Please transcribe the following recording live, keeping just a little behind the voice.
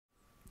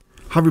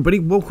Hi everybody,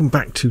 welcome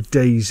back to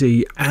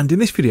DayZ, and in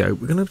this video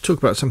we're going to talk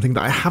about something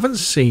that I haven't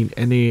seen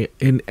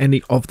in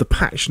any of the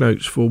patch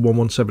notes for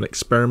 1.17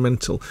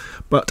 experimental,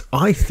 but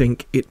I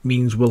think it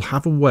means we'll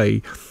have a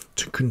way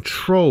to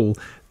control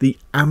the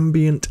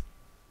ambient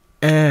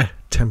air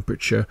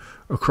temperature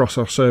across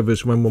our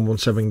servers when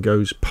 1.17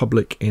 goes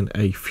public in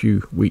a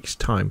few weeks'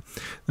 time.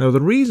 Now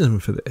the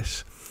reason for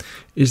this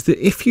is that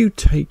if you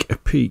take a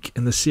peek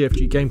in the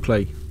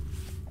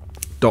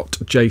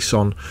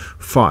cfggameplay.json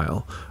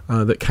file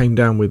that came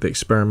down with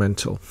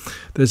experimental,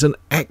 there's an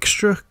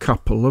extra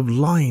couple of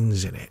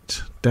lines in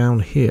it down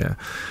here: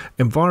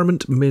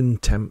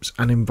 environmentMinTemps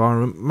and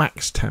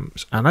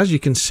environmentMaxTemps. And as you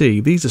can see,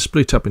 these are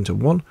split up into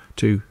 1,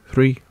 2,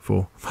 3,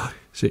 4, 5,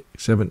 6,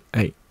 7,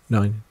 8,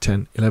 9,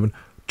 10, 11,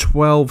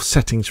 12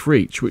 settings for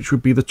each, which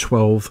would be the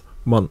 12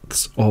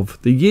 months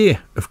of the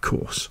year, of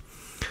course.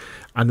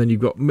 And then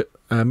you've got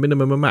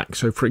minimum and max.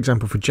 So for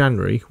example, for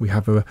January we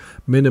have a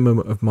minimum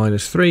of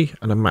 -3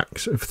 and a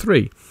max of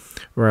 3,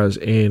 whereas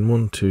in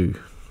 1, 2,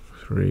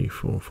 3,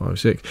 4, 5,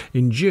 6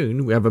 in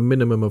June we have a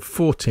minimum of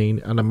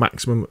 14 and a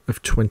maximum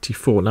of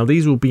 24. Now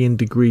these will be in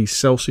degrees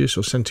Celsius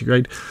or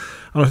centigrade,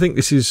 and I think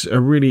this is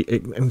a really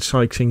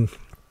exciting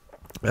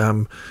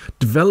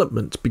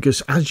development,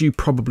 because as you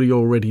probably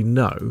already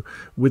know,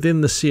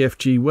 within the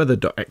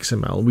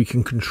cfgweather.xml we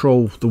can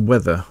control the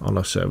weather on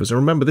our servers. And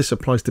remember, this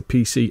applies to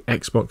PC,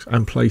 Xbox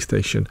and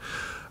PlayStation,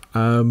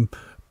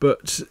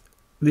 but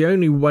the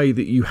only way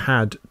that you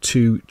had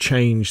to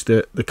change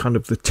the kind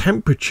of the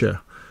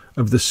temperature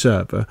of the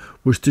server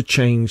was to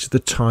change the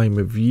time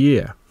of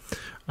year.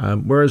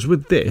 Whereas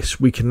with this,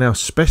 we can now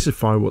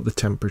specify what the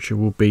temperature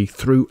will be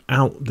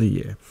throughout the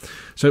year.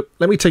 So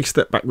let me take a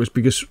step backwards,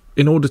 because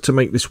in order to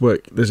make this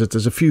work, there's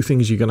a few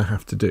things you're going to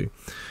have to do.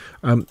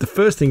 The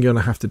first thing you're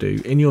going to have to do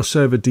in your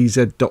server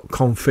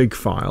DayZ.config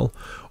file,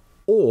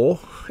 or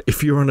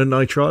if you're on a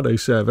Nitrado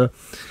server,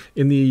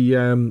 in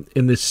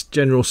this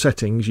general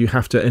settings, you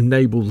have to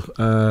enable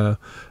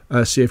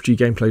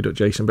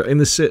cfggameplay.json. But in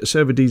the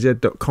server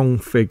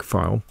DayZ.config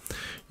file,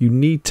 you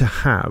need to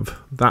have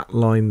that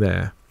line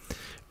there: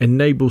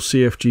 enable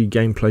cfg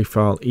gameplay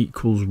file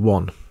equals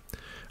 1.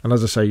 And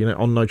as I say,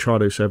 on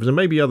Nitrado servers, and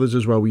maybe others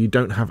as well, where you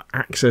don't have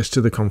access to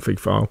the config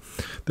file,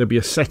 there'll be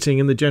a setting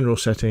in the general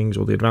settings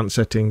or the advanced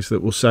settings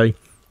that will say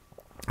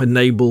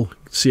enable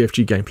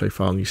cfg gameplay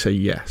file, and you say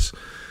yes.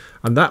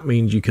 And that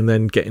means you can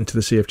then get into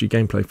the cfg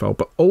gameplay file.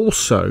 But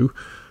also,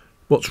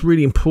 what's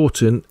really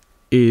important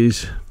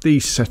is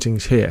these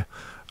settings here,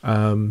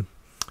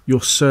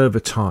 your server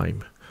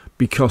time,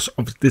 because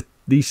of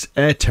these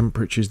air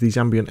temperatures, these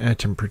ambient air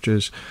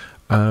temperatures,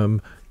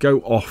 go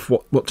off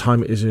what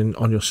time it is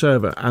on your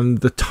server, and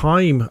the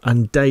time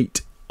and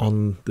date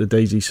on the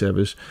DayZ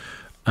servers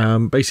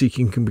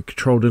basically can be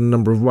controlled in a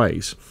number of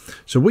ways.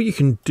 So what you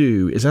can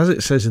do is, as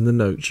it says in the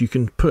notes, you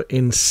can put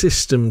in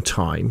system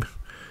time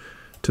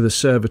to the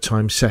server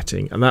time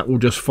setting, and that will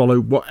just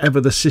follow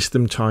whatever the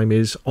system time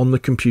is on the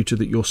computer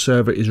that your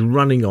server is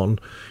running on,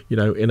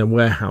 in a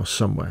warehouse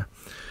somewhere.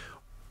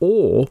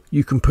 Or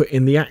you can put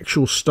in the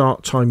actual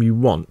start time you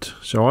want.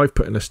 So I've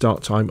put in a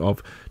start time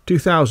of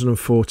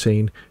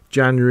 2014,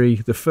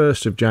 January, the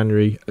 1st of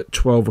January at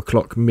 12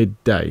 o'clock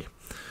midday.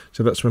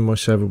 So that's when my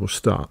server will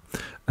start.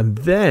 And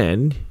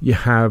then you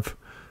have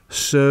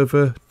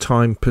server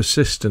time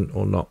persistent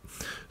or not.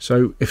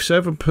 So if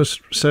server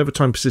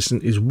time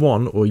persistent is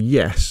 1 or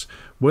yes,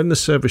 when the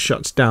server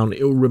shuts down,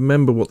 it will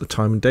remember what the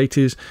time and date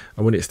is,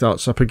 and when it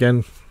starts up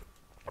again,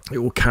 it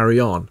will carry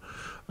on.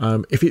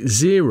 If it's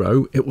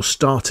 0, it will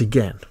start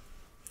again.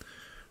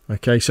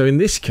 Okay, so in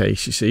this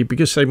case, you see,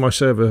 because say my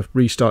server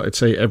restarted,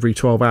 say, every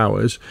 12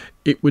 hours,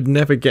 it would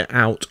never get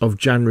out of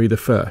January the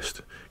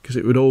 1st, because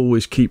it would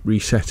always keep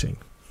resetting.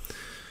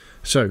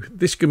 So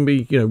this can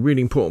be,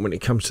 really important when it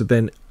comes to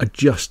then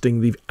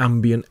adjusting the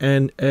ambient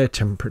air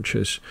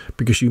temperatures,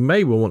 because you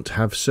may well want to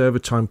have server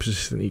time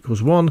persistent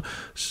equals 1,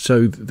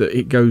 so that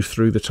it goes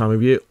through the time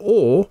of year,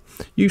 or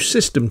use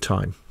system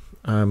time.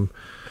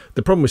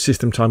 The problem with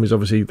system time is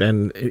obviously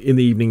then in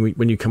the evening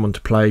when you come on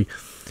to play,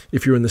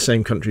 if you're in the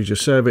same country as your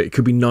server, it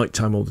could be night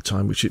time all the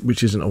time,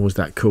 which isn't always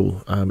that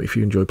cool if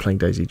you enjoy playing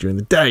DayZ during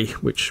the day,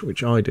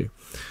 which I do.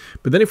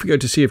 But then if we go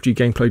to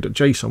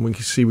cfggameplay.json, we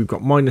can see we've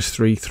got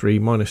 -3, 3,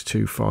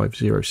 -2, 5,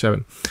 0,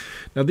 7.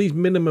 Now these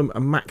minimum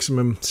and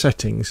maximum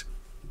settings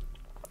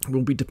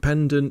will be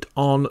dependent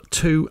on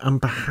 2 and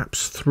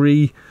perhaps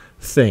 3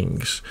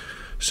 things.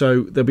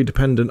 So they'll be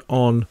dependent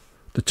on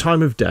the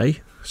time of day.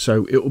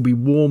 So it will be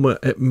warmer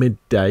at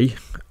midday.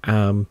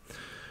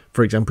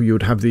 For example, you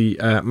would have the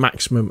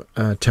maximum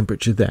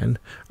temperature then,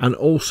 and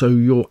also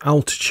your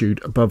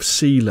altitude above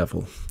sea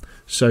level.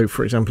 So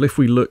for example, if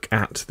we look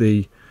at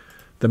the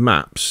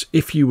maps,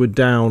 if you were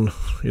down,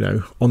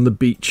 on the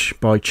beach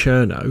by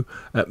Cherno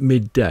at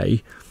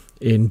midday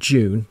in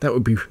June, that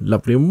would be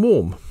lovely and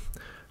warm.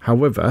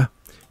 However,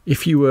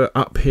 if you were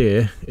up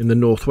here in the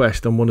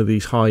northwest on one of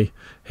these high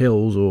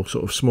hills or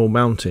sort of small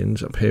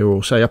mountains up here,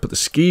 or say up at the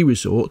ski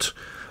resort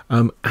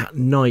at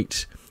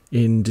night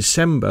in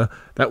December,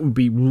 that would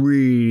be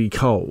really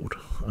cold.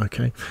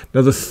 Okay,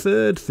 now the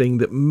third thing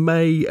that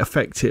may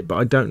affect it, but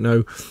I don't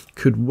know,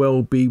 could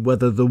well be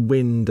whether the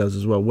wind does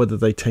as well, whether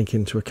they take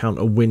into account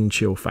a wind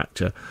chill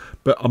factor,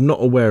 but I'm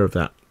not aware of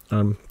that.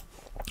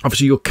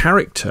 Obviously your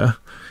character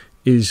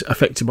is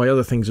affected by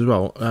other things as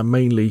well,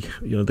 mainly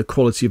the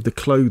quality of the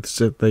clothes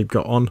that they've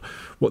got on,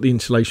 what the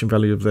insulation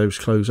value of those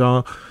clothes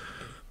are,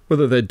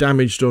 whether they're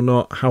damaged or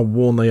not, how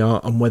worn they are,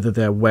 and whether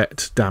they're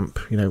wet, damp,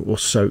 or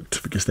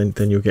soaked, because then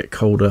you'll get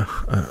colder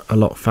a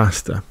lot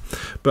faster.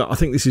 But I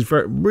think this is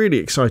really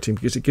exciting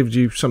because it gives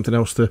you something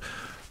else to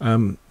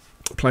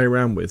play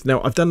around with.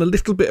 Now, I've done a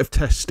little bit of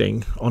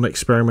testing on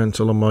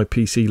experimental on my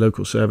PC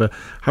local server.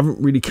 Haven't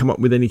really come up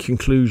with any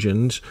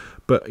conclusions,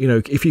 but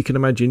if you can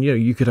imagine,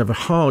 you could have a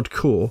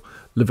hardcore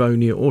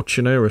Livonia or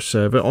Chernera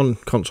server on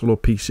console or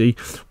PC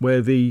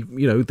where the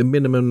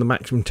minimum and the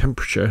maximum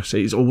temperature,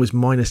 say, is always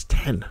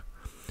 -10.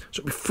 So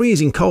it'd be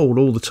freezing cold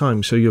all the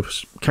time. So your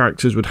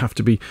characters would have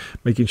to be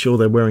making sure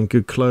they're wearing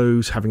good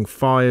clothes, having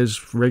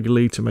fires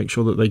regularly to make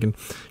sure that they can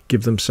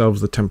give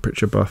themselves the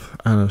temperature buff,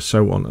 and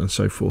so on and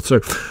so forth.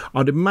 So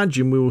I'd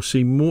imagine we will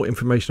see more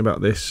information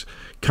about this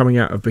coming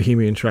out of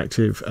Bohemia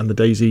Interactive and the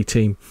DayZ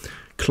team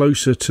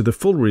closer to the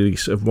full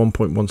release of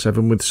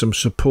 1.17 with some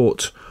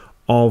support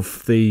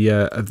of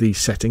these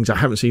settings. I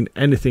haven't seen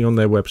anything on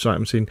their website. I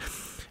haven't seen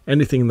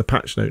anything in the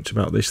patch notes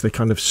about this. They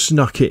kind of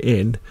snuck it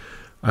in.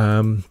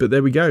 But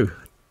there we go.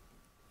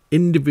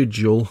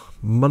 Individual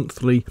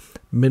monthly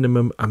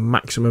minimum and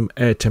maximum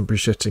air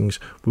temperature settings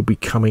will be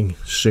coming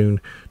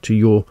soon to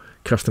your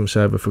custom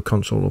server for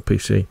console or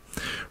PC.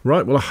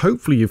 Right, well,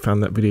 hopefully you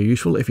found that video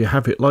useful. If you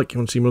have, hit like, you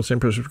want to see more,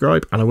 press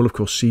subscribe, and I will of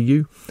course see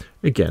you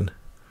again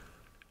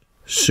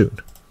soon.